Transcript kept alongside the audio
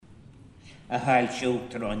a hail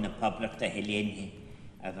siútar an na poblach de Helene,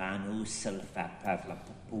 a bhain úsal fa Pavla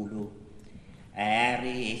Populu, a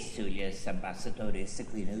Ari Esulius ambassadores a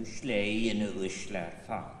gwyn úslei yn úslar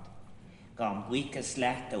fad. Gam bwycas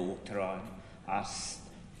leta útran as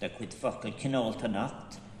da gwyd focal cynolta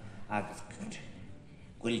nacht, agus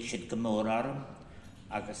gwylsid gymor arm,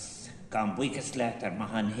 agus gam bwycas leta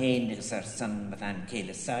mahan hen ys ar san mathan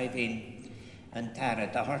cael y saifin, yn tara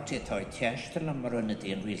da horti toi tiastal am marwna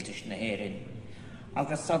di yn wyltish na herin,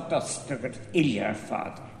 agus sa dostrygad iliar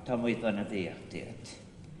fad, ta mwyddon y ddiachdiad.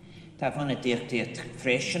 Ta fan y diachdiad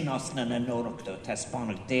freshen os na norogdo, ta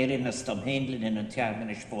spanag derin as dom henlin yn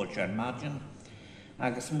tiarmin ys fwljar margin,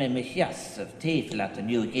 agus me mich jasaf teifel at y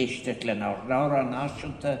niw geistert len ar rawr an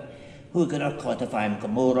asiolta, hwgyn ar cod y faim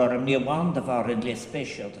gymor ar am niw wand y far yn le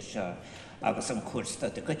special da sio, agus am cwrs da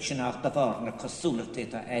dy gytsin ach da far na coswlwch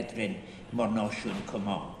da edrin mor nosiwn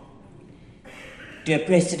cymon. Dear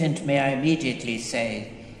President, may I immediately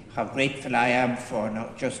say how grateful I am for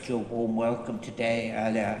not just your warm welcome today,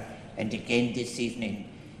 earlier, and again this evening,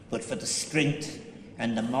 but for the strength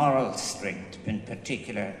and the moral strength, in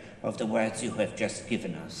particular, of the words you have just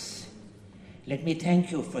given us. Let me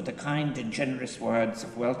thank you for the kind and generous words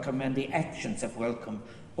of welcome and the actions of welcome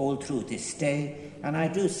all through this day, and I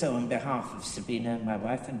do so on behalf of Sabina, my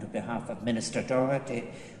wife, and on behalf of Minister Doherty,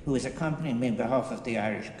 who is accompanying me on behalf of the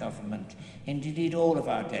Irish government, and indeed all of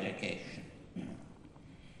our delegation.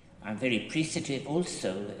 I'm very appreciative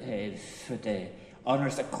also for the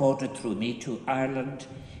honours accorded through me to Ireland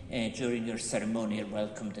during your ceremonial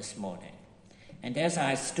welcome this morning. And as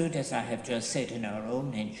I stood, as I have just said in our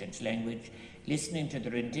own ancient language, listening to the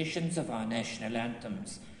renditions of our national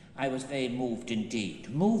anthems, I was very moved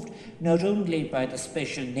indeed. Moved not only by the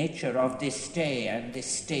special nature of this day and this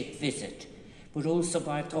state visit, but also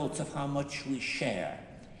by thoughts of how much we share,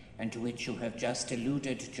 and to which you have just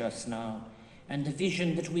alluded just now, and the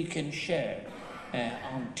vision that we can share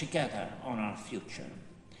together on our future.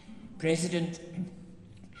 President,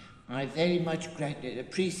 I very much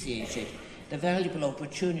appreciated the valuable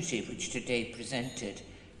opportunity which today presented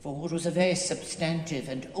for what was a very substantive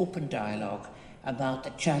and open dialogue about the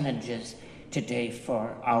challenges today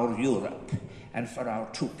for our Europe and for our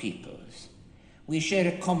two peoples. We share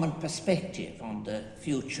a common perspective on the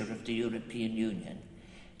future of the European Union,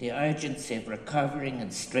 the urgency of recovering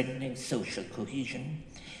and strengthening social cohesion,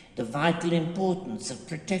 the vital importance of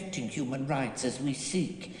protecting human rights as we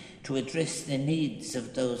seek to address the needs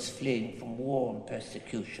of those fleeing from war and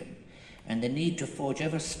persecution, and the need to forge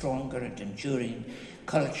ever stronger and enduring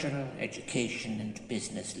cultural, education and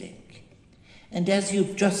business link. And as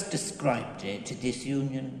you've just described it, this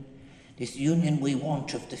union we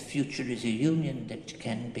want of the future is a union that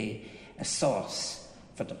can be a source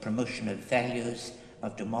for the promotion of values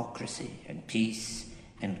of democracy and peace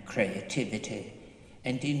and creativity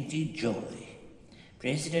and indeed joy.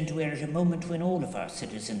 President, we're at a moment when all of our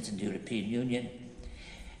citizens in the European Union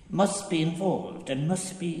must be involved and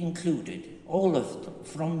must be included, all of them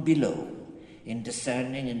from below, in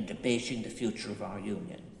discerning and debating the future of our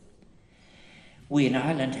union. We in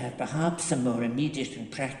Ireland have perhaps a more immediate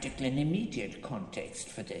and practical and immediate context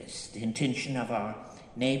for this, the intention of our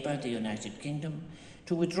neighbour, the United Kingdom,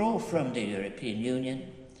 to withdraw from the European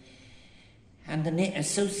Union, and the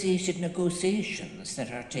associated negotiations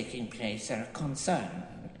that are taking place are a concern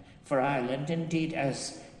for Ireland, indeed,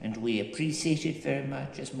 and we appreciate it very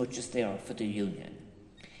much as they are for the Union.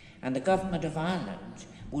 And the government of Ireland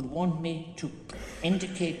would want me to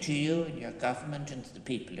indicate to you and your government and to the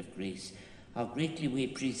people of Greece how greatly we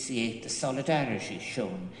appreciate the solidarity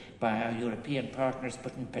shown by our European partners,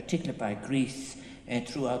 but in particular by Greece,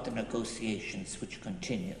 throughout the negotiations which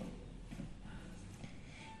continue.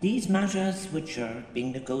 These matters which are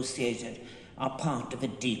being negotiated are part of a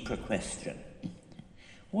deeper question.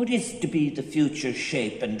 What is to be the future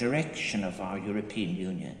shape and direction of our European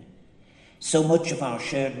Union? So much of our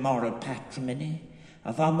shared moral patrimony,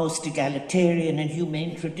 of our most egalitarian and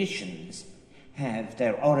humane traditions, have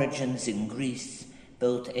their origins in Greece,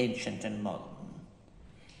 both ancient and modern.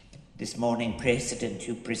 This morning, President,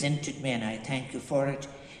 you presented me, and I thank you for it,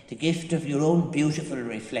 the gift of your own beautiful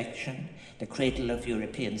reflection, the cradle of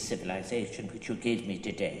European civilization, which you gave me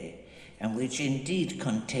today, and which indeed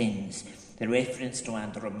contains the reference to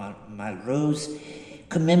Andrew Malraux's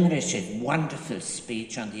commemorative, wonderful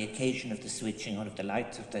speech on the occasion of the switching on of the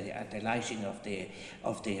lights of the lighting of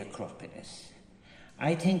the Acropolis.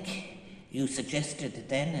 I think you suggested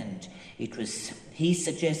then, and he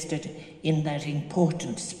suggested in that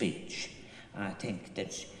important speech, I think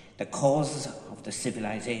that the cause of the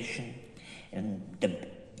civilization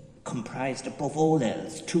comprised above all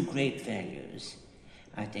else two great values: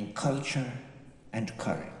 I think culture and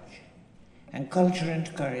courage. And culture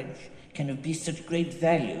and courage can have be such great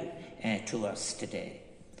value to us today.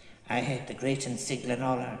 I had the great and Siglan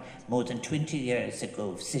honour more than 20 years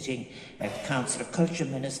ago of sitting at the Council of Culture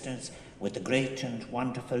Ministers with the great and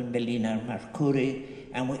wonderful Melina Mercouri,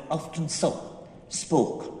 and we often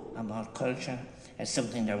spoke about culture as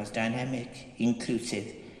something that was dynamic,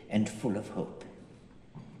 inclusive, and full of hope.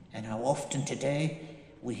 And how often today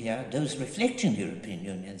we hear those reflecting the European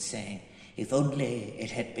Union saying, if only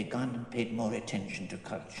it had begun and paid more attention to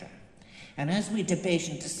culture. And as we debate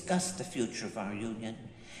and discuss the future of our union,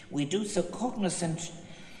 we do so cognizant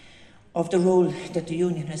of the role that the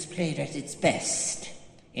union has played at its best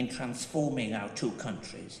in transforming our two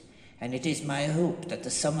countries. And it is my hope that the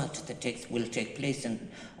summit that will take place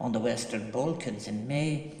on the Western Balkans in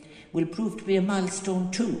May will prove to be a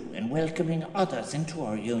milestone too in welcoming others into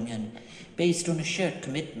our union based on a shared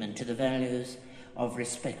commitment to the values of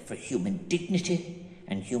respect for human dignity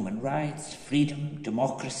and human rights, freedom,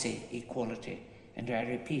 democracy, equality, and I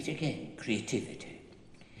repeat again, creativity.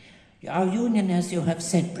 Our union, as you have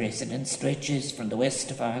said, President, stretches from the west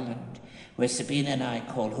of Ireland, where Sabina and I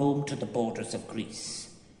call home, to the borders of Greece.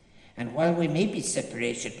 And while we may be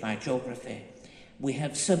separated by geography, we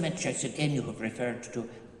have so much, as again you have referred to,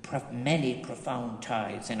 many profound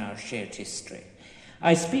ties in our shared history.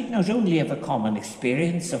 I speak not only of a common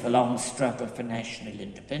experience of a long struggle for national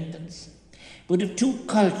independence, but of two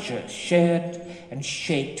cultures shared and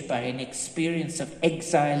shaped by an experience of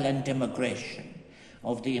exile and immigration,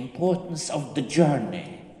 of the importance of the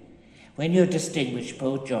journey. When your distinguished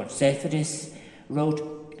poet George Zephyrus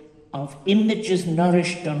wrote of images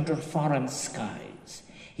nourished under foreign skies,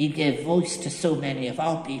 he gave voice to so many of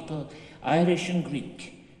our people, Irish and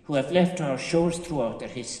Greek, who have left our shores throughout their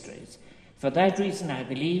histories. For that reason, I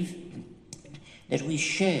believe that we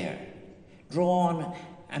draw on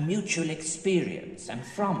a mutual experience, and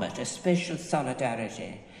from it a special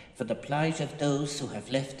solidarity for the plight of those who have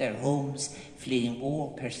left their homes fleeing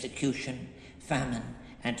war, persecution, famine,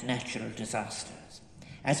 and natural disasters.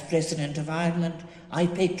 As President of Ireland, I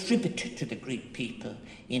pay tribute to the Greek people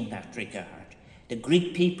in that regard. The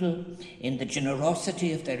Greek people, in the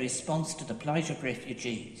generosity of their response to the plight of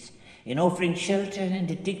refugees, in offering shelter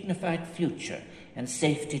and a dignified future and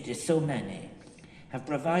safety to so many, have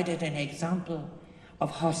provided an example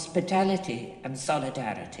of hospitality and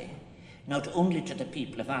solidarity, not only to the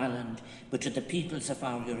people of Ireland, but to the peoples of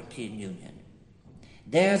our European Union.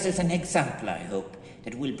 Theirs is an example, I hope,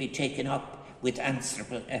 that will be taken up with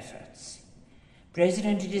answerable efforts.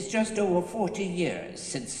 President, it is just over 40 years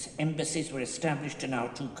since embassies were established in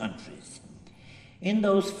our two countries. In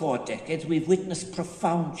those 4 decades, we've witnessed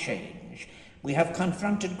profound change. We have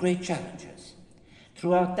confronted great challenges.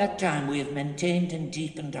 Throughout that time, we have maintained and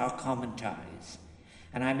deepened our common ties.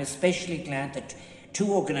 And I'm especially glad that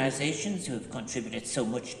 2 organisations who have contributed so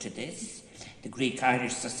much to this, the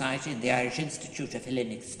Greek-Irish Society and the Irish Institute of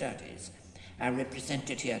Hellenic Studies, are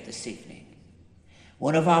represented here this evening.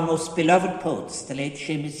 One of our most beloved poets, the late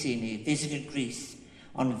Seamus Heaney, visited Greece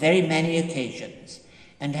on very many occasions,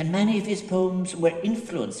 and many of his poems were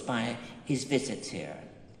influenced by his visits here.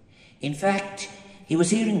 In fact, he was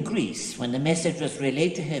here in Greece when the message was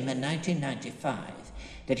relayed to him in 1995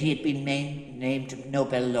 that he had been named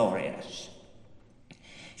Nobel laureate.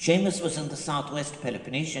 Seamus was in the southwest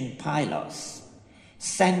Peloponnesian Pylos,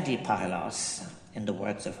 sandy Pylos, in the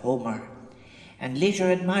words of Homer, and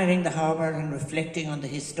later admiring the harbour and reflecting on the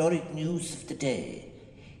historic news of the day,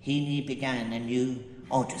 Heaney began a new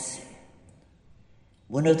odyssey.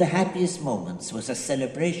 One of the happiest moments was a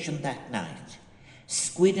celebration that night,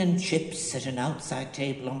 squid and chips at an outside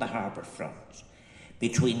table on the harbour front,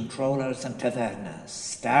 between trawlers and tavernas,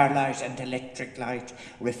 starlight and electric light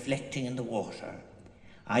reflecting in the water.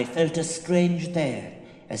 I felt as strange there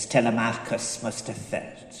as Telemachus must have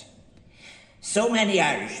felt. So many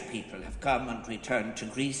Irish people have come and returned to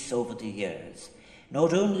Greece over the years,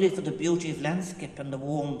 not only for the beauty of landscape and the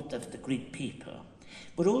warmth of the Greek people,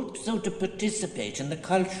 but also to participate in the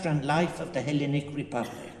culture and life of the Hellenic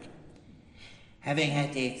Republic. Having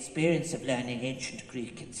had the experience of learning ancient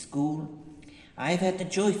Greek in school, I have had the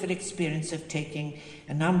joyful experience of taking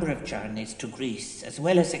a number of journeys to Greece, as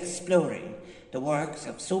well as exploring the works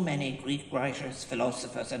of so many Greek writers,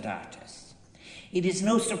 philosophers, and artists. It is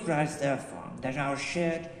no surprise, therefore, that our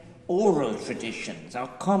shared oral traditions, our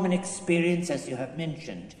common experience, as you have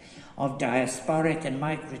mentioned, of diasporic and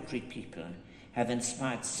migratory people, have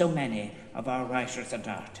inspired so many of our writers and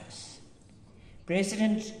artists.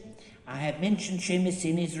 President, I have mentioned Seamus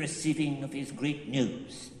Heaney's receiving of his great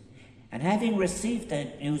news, and having received the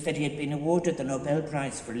news that he had been awarded the Nobel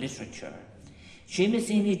Prize for Literature,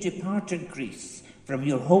 Seamus departed Greece from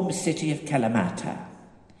your home city of Kalamata,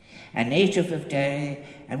 a native of Derry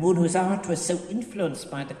and one whose art was so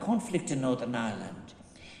influenced by the conflict in Northern Ireland.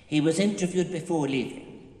 He was interviewed before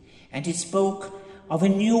leaving, and he spoke of a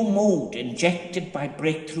new mode injected by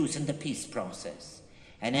breakthroughs in the peace process,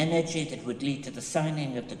 an energy that would lead to the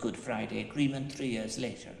signing of the Good Friday Agreement 3 years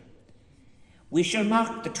later. We shall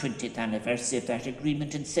mark the 20th anniversary of that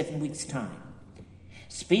agreement in 7 weeks' time.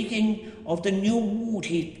 Speaking of the new mood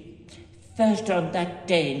he felt on that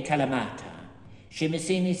day in Kalamata,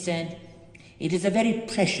 Seamus said, "It is a very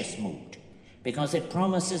precious mood because it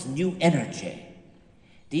promises new energy."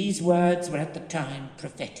 These words were at the time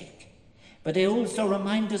prophetic, but they also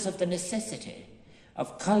remind us of the necessity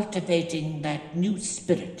of cultivating that new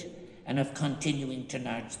spirit and of continuing to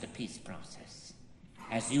nurture the peace process.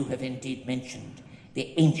 As you have indeed mentioned,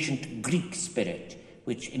 the ancient Greek spirit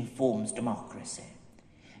which informs democracy.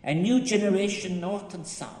 A new generation, North and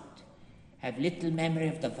South, have little memory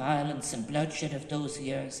of the violence and bloodshed of those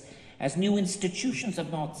years, as new institutions of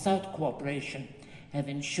North-South cooperation have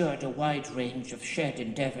ensured a wide range of shared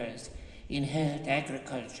endeavours in health,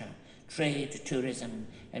 agriculture, trade, tourism,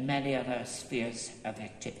 and many other spheres of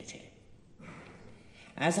activity.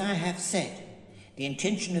 As I have said, the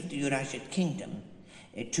intention of the United Kingdom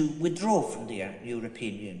to withdraw from the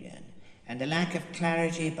European Union and the lack of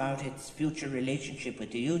clarity about its future relationship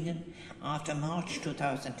with the Union after March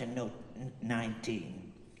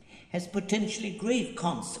 2019 has potentially grave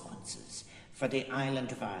consequences for the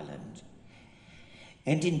island of Ireland.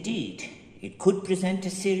 And indeed, it could present a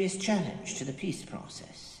serious challenge to the peace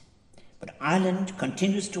process. But Ireland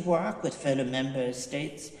continues to work with fellow member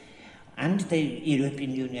states and the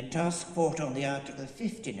European Union Task Force on the Article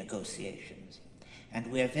 50 negotiations. And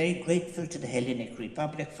we are very grateful to the Hellenic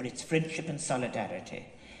Republic for its friendship and solidarity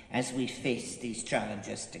as we face these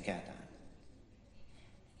challenges together.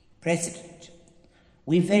 President,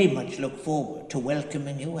 we very much look forward to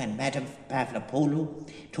welcoming you and Madam Pavlopoulou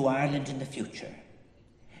to Ireland in the future.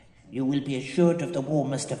 You will be assured of the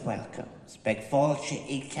warmest of welcomes. Beg fáilte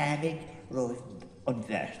I Calig Roh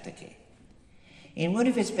Unvertige. In one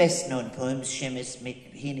of his best-known poems, Seamus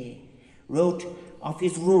Heaney wrote of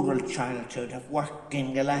his rural childhood, of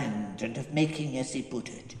working the land and of making as he put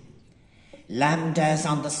it. Lambdas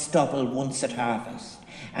on the stubble once at harvest,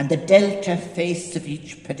 and the delta face of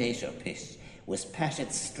each potato pit was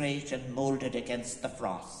patted straight and moulded against the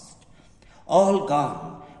frost. All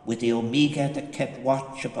gone with the omega that kept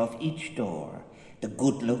watch above each door, the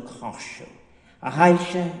good luck horseshoe. A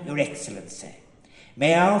hailse, Your Excellency.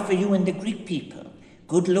 May I offer you and the Greek people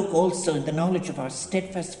good luck also in the knowledge of our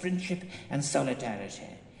steadfast friendship and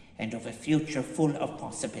solidarity, and of a future full of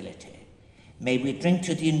possibility. May we drink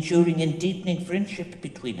to the enduring and deepening friendship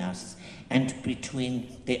between us and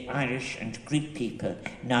between the Irish and Greek people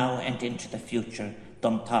now and into the future.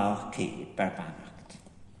 Don Tá Ki Barbana.